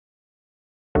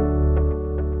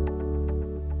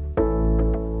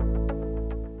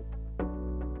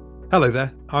Hello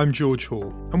there, I'm George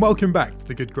Hall, and welcome back to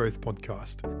the Good Growth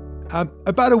Podcast.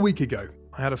 About a week ago,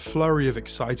 I had a flurry of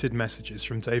excited messages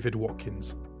from David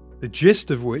Watkins, the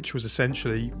gist of which was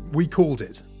essentially, we called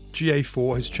it.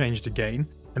 GA4 has changed again,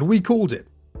 and we called it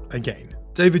again.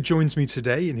 David joins me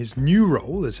today in his new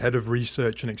role as Head of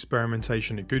Research and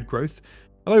Experimentation at Good Growth,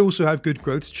 and I also have Good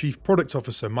Growth's Chief Product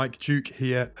Officer, Mike Duke,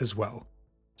 here as well.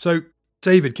 So,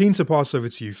 David, keen to pass over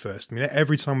to you first. I mean,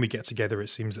 every time we get together, it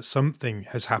seems that something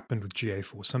has happened with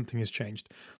GA4, something has changed.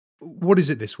 What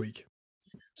is it this week?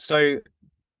 So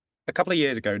a couple of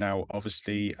years ago now,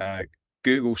 obviously,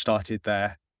 Google started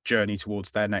their journey towards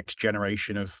their next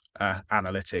generation of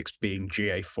analytics being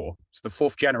GA4. So the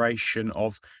fourth generation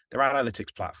of their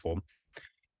analytics platform.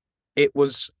 It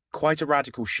was quite a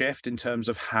radical shift in terms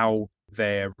of how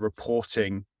they're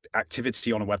reporting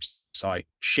activity on a website,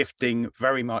 shifting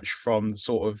very much from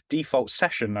sort of default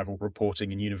session level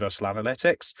reporting in Universal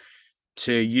Analytics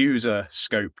to user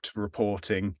scoped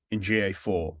reporting in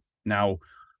GA4. Now,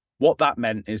 what that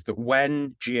meant is that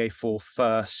when GA4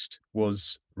 first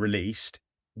was released,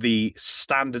 the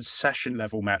standard session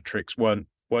level metrics weren't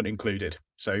included.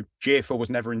 So GA4 was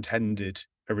never intended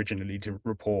originally to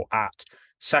report at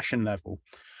session level.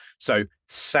 So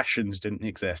sessions didn't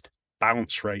exist.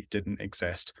 Bounce rate didn't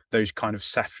exist. Those kind of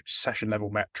session level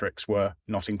metrics were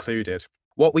not included.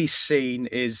 What we've seen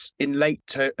is in late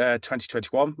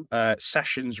 2021,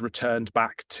 sessions returned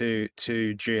back to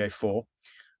GA4.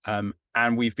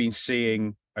 And we've been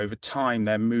seeing over time,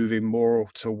 they're moving more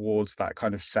towards that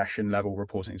kind of session level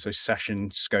reporting. So session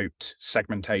scoped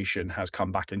segmentation has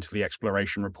come back into the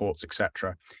exploration reports,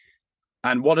 etc.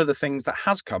 And one of the things that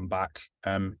has come back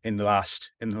in the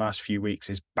last few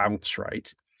weeks is bounce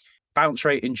rate. Bounce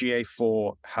rate in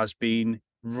GA4 has been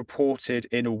reported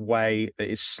in a way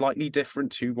that is slightly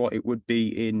different to what it would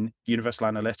be in Universal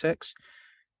Analytics,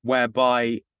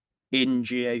 whereby in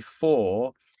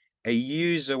GA4, a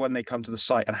user, when they come to the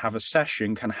site and have a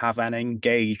session, can have an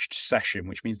engaged session,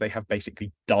 which means they have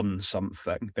basically done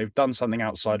something. They've done something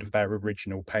outside of their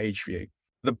original page view.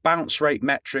 The bounce rate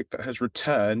metric that has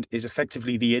returned is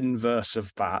effectively the inverse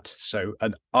of that. So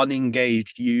an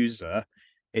unengaged user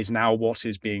is now what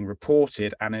is being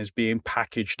reported and is being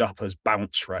packaged up as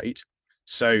bounce rate.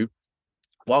 So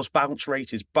whilst bounce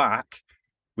rate is back,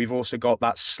 we've also got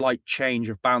that slight change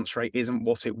of bounce rate isn't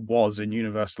what it was in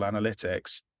Universal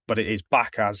Analytics, but it is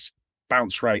back as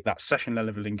bounce rate, that session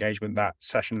level engagement, that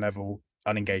session level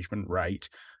unengagement rate,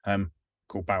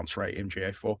 called bounce rate in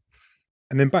GA4.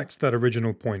 And then back to that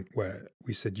original point where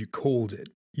we said you called it.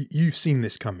 You've seen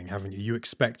this coming, haven't you? You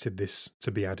expected this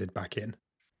to be added back in.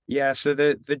 Yeah, so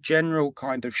the general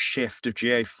kind of shift of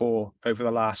GA4 over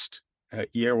the last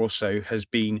year or so has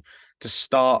been to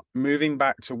start moving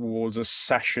back towards a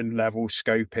session level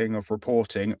scoping of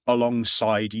reporting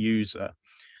alongside user.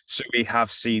 So we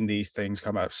have seen these things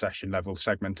come out of session level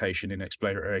segmentation in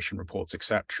exploration reports,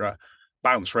 etc.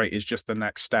 Bounce rate is just the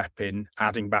next step in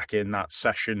adding back in that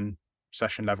session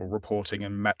level reporting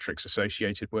and metrics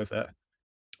associated with it.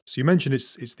 So you mentioned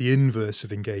it's the inverse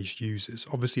of engaged users.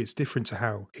 Obviously, it's different to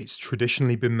how it's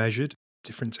traditionally been measured,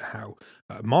 different to how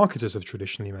marketers have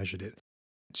traditionally measured it.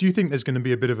 Do you think there's going to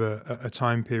be a bit of a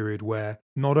time period where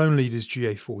not only does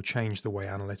GA4 change the way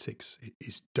analytics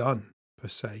is done, per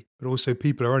se, but also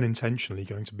people are unintentionally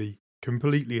going to be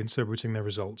completely interpreting their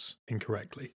results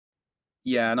incorrectly?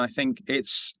 Yeah, and I think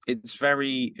it's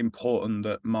very important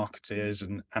that marketers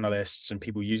and analysts and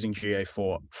people using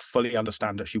GA4 fully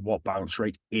understand actually what bounce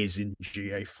rate is in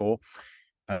GA4.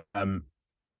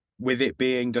 With it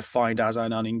being defined as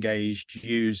an unengaged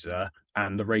user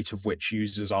and the rate of which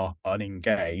users are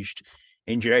unengaged,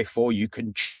 in GA4 you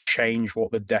can change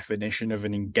what the definition of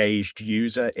an engaged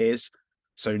user is.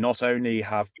 So not only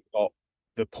have we got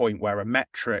the point where a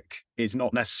metric is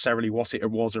not necessarily what it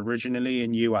was originally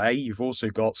in UA, you've also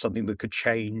got something that could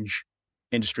change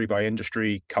industry by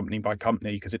industry, company by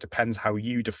company, because it depends how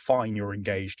you define your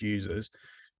engaged users.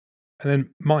 And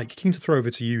then, Mike, keen to throw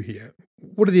over to you here.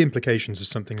 What are the implications of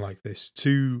something like this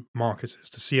to marketers,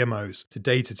 to CMOs, to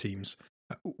data teams?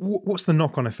 What's the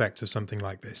knock-on effect of something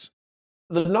like this?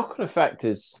 The knock-on effect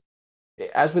is,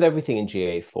 as with everything in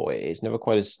GA4, it is never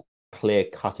quite as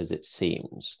clear-cut as it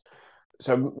seems.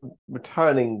 So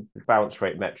returning the bounce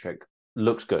rate metric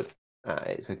looks good.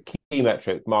 It's a key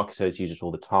metric. Marketers use it all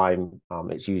the time.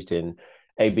 It's used in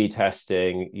A/B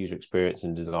testing, user experience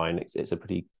and design. It's a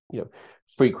pretty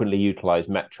frequently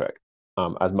utilized metric,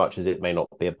 as much as it may not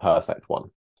be a perfect one.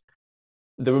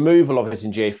 The removal of it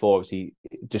in GA4 obviously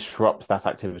disrupts that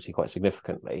activity quite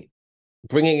significantly.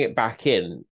 Bringing it back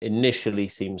in initially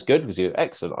seems good because you're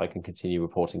excellent. I can continue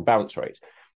reporting bounce rate.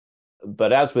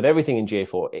 But as with everything in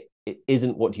GA4, it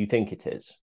isn't what you think it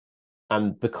is.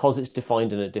 And because it's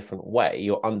defined in a different way,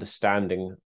 your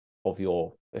understanding of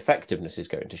your effectiveness is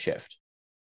going to shift.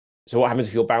 So what happens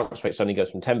if your bounce rate suddenly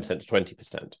goes from 10% to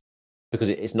 20%? Because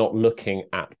it's not looking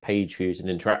at page views and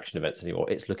interaction events anymore.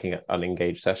 It's looking at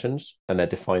unengaged sessions, and they're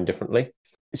defined differently.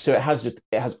 So it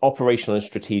has operational and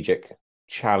strategic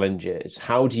challenges.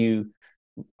 How do you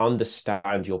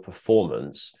understand your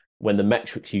performance when the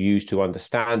metrics you use to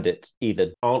understand it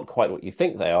either aren't quite what you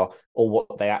think they are, or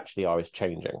what they actually are is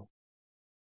changing?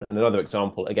 And another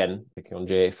example, again, picking on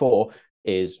GA4,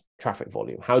 is traffic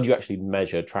volume. How do you actually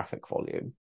measure traffic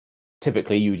volume?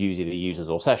 Typically, you would use either users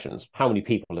or sessions. How many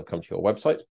people have come to your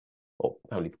website, or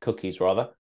how many cookies rather,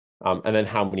 and then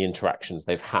how many interactions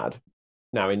they've had.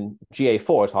 Now, in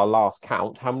GA4, at our last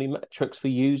count, how many metrics for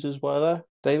users were there,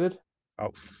 David?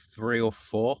 About 3 or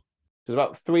 4. There's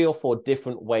about 3 or 4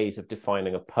 different ways of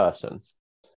defining a person,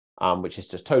 which is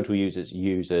just total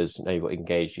users, now you've got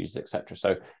engaged users, etc.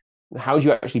 So how do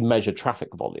you actually measure traffic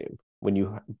volume when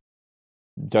you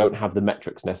don't have the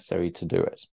metrics necessary to do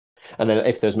it? And then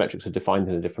if those metrics are defined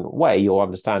in a different way, your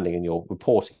understanding and your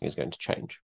reporting is going to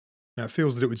change. Now, it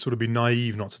feels that it would sort of be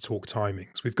naive not to talk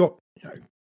timings. We've got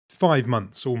 5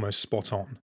 months almost spot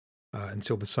on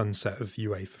until the sunset of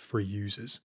UA for free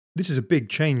users. This is a big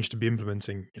change to be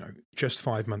implementing, just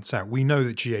 5 months out. We know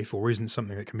that GA4 isn't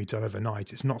something that can be done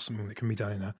overnight. It's not something that can be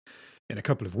done in a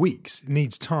couple of weeks. It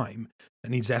needs time.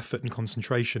 It needs effort and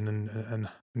concentration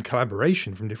and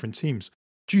collaboration from different teams.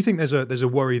 Do you think there's a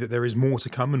worry that there is more to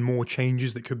come and more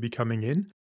changes that could be coming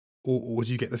in? Or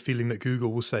do you get the feeling that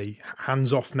Google will say,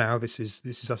 hands off now, this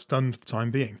is us done for the time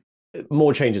being?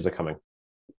 More changes are coming,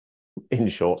 in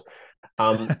short.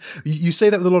 You say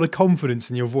that with a lot of confidence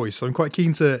in your voice, so I'm quite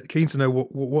keen to know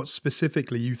what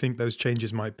specifically you think those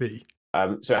changes might be.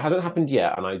 So it hasn't happened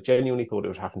yet, and I genuinely thought it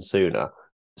would happen sooner.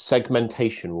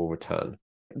 Segmentation will return.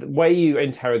 The way you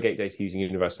interrogate data using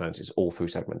universal analytics is all through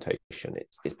segmentation.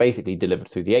 It's basically delivered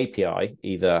through the API,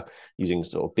 either using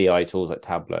sort of BI tools like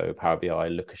Tableau, Power BI,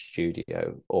 Looker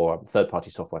Studio, or third-party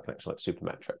software connections like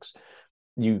Supermetrics.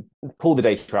 You pull the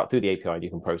data out through the API and you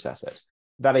can process it.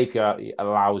 That API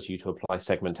allows you to apply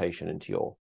segmentation into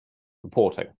your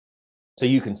reporting. So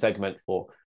you can segment for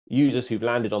users who've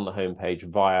landed on the homepage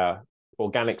via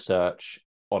organic search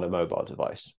on a mobile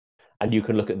device. And you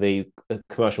can look at the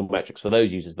commercial metrics for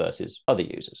those users versus other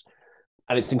users.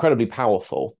 And it's incredibly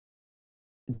powerful.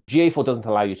 GA4 doesn't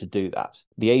allow you to do that.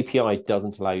 The API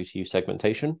doesn't allow you to use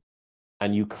segmentation,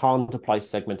 and you can't apply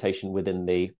segmentation within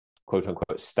the quote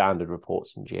unquote standard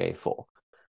reports in GA4.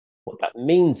 What that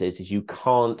means is you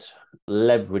can't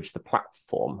leverage the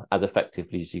platform as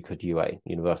effectively as you could UA,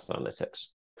 Universal Analytics.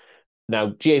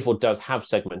 Now, GA4 does have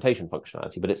segmentation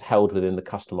functionality, but it's held within the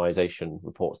customization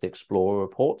reports, the Explorer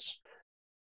reports.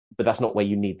 But that's not where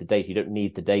you need the data. You don't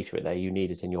need the data in there. You need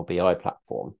it in your BI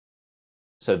platform.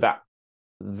 So that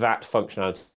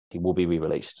functionality will be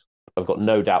re-released. I've got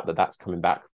no doubt that that's coming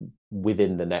back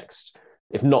within the next,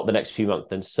 if not the next few months,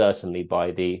 then certainly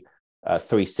by the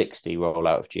 360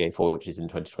 rollout of GA4, which is in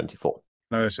 2024.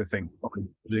 No, that's the thing.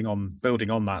 Building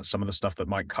on that, some of the stuff that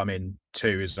might come in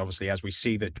too is obviously as we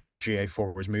see that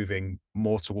GA4 is moving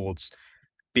more towards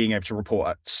being able to report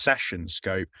at session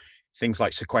scope, things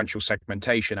like sequential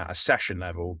segmentation at a session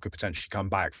level could potentially come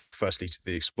back firstly to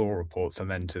the Explorer reports and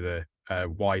then to the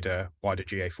wider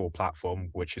GA4 platform,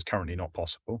 which is currently not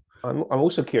possible. I'm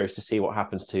also curious to see what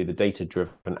happens to the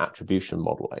data-driven attribution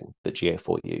modeling that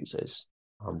GA4 uses,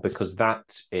 because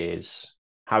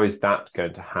how is that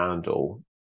going to handle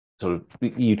sort of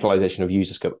utilization of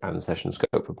user scope and session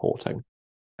scope reporting?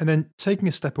 And then taking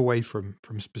a step away from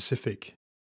specific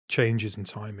changes and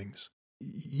timings,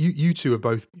 you two are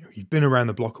both, you've been around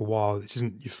the block a while. This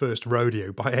isn't your first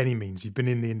rodeo by any means. You've been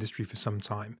in the industry for some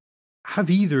time.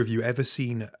 Have either of you ever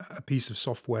seen a piece of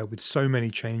software with so many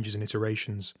changes and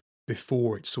iterations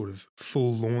before its sort of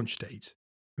full launch date?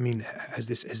 I mean, has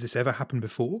this ever happened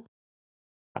before?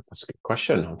 That's a good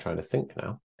question. I'm trying to think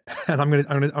now. And I'm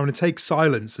gonna take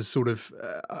silence as sort of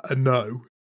a no.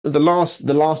 The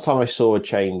last time I saw a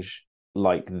change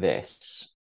like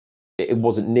this, it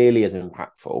wasn't nearly as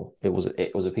impactful. It was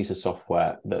a piece of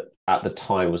software that at the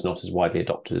time was not as widely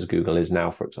adopted as Google is now,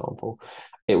 for example.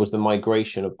 It was the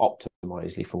migration of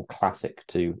Optimizely from Classic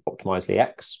to Optimizely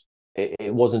X.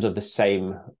 It wasn't of the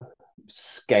same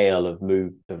scale of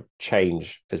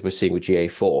change as we're seeing with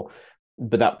GA4,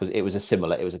 but it was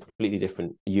a completely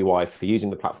different UI for using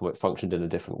the platform. It functioned in a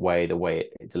different way. The way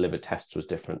it delivered tests was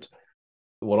different.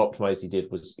 What Optimizely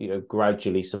did was,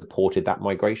 gradually supported that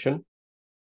migration,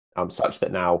 such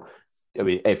that now I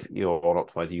mean, if you're on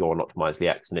Optimizer, you're on Optimizely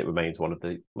X, and it remains one of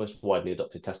the most widely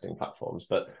adopted testing platforms.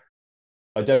 But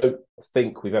I don't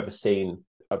think we've ever seen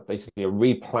basically a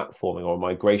re-platforming or a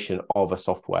migration of a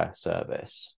software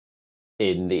service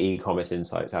in the e-commerce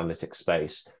insights analytics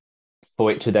space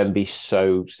for it to then be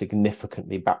so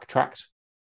significantly backtracked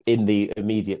in the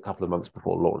immediate couple of months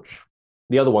before launch.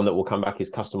 The other one that will come back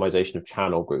is customization of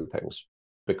channel groupings,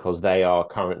 because they are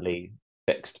currently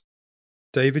fixed.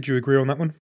 David, you agree on that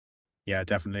one? Yeah,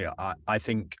 definitely. I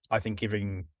think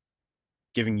giving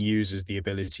users the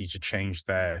ability to change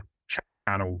their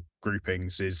channel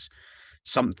groupings is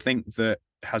something that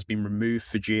has been removed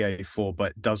for GA4,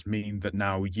 but does mean that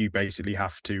now you basically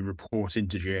have to report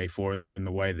into GA4 in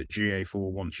the way that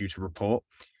GA4 wants you to report,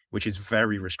 which is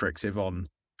very restrictive on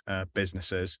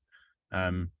businesses.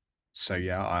 So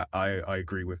yeah, I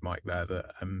agree with Mike there that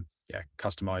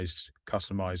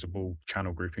customizable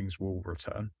channel groupings will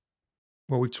return.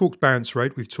 Well, we've talked bounce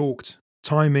rate, we've talked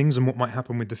timings and what might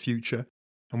happen with the future,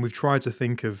 and we've tried to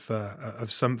think of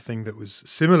something that was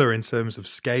similar in terms of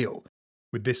scale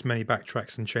with this many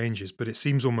backtracks and changes, but it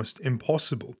seems almost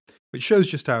impossible, which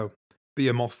shows just how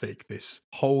behemoths this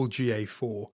whole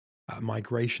GA4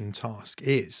 migration task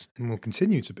is and will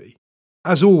continue to be.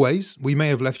 As always, we may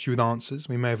have left you with answers,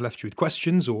 we may have left you with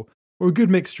questions, or a good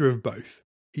mixture of both.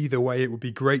 Either way, it would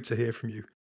be great to hear from you.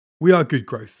 We are Good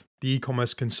Growth, the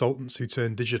e-commerce consultants who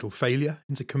turn digital failure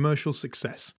into commercial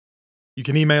success. You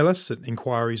can email us at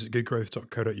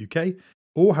inquiries@goodgrowth.co.uk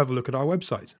or have a look at our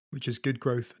website, which is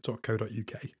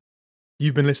goodgrowth.co.uk.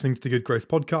 You've been listening to the Good Growth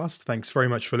podcast. Thanks very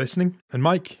much for listening. And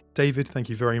Mike, David, thank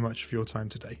you very much for your time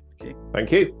today.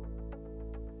 Thank you.